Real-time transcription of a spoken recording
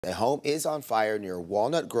A home is on fire near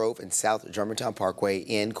Walnut Grove and South Germantown Parkway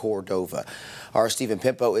in Cordova. Our Stephen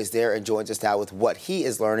Pimpo is there and joins us now with what he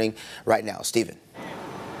is learning right now. Stephen.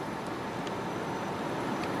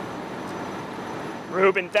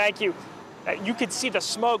 Ruben, thank you. You could see the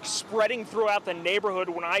smoke spreading throughout the neighborhood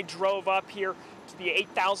when I drove up here to the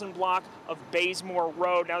 8,000 block of Bazemore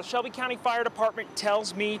Road. Now, the Shelby County Fire Department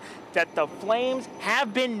tells me that the flames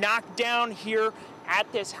have been knocked down here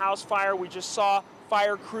at this house fire. We just saw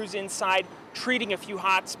fire crews inside treating a few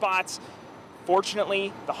hot spots.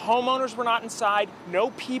 Fortunately, the homeowners were not inside.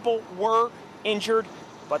 No people were injured,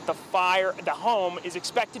 but the home is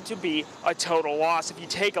expected to be a total loss. If you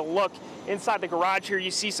take a look inside the garage here,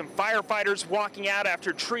 you see some firefighters walking out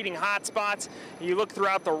after treating hot spots. You look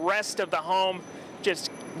throughout the rest of the home, just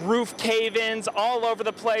roof cave-ins all over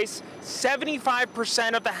the place.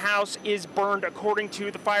 75% of the house is burned, according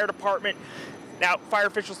to the fire department. Now, fire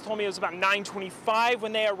officials told me it was about 9:25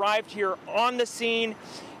 when they arrived here on the scene.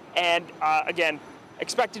 And again,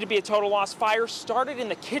 expected to be a total loss. Fire started in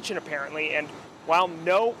the kitchen, apparently, and while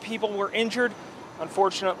no people were injured,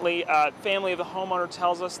 unfortunately, family of the homeowner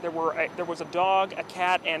tells us there was a dog, a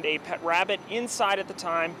cat, and a pet rabbit inside at the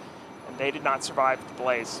time, and they did not survive the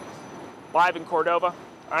blaze. Live in Cordova,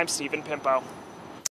 I'm Stephen Pimpo.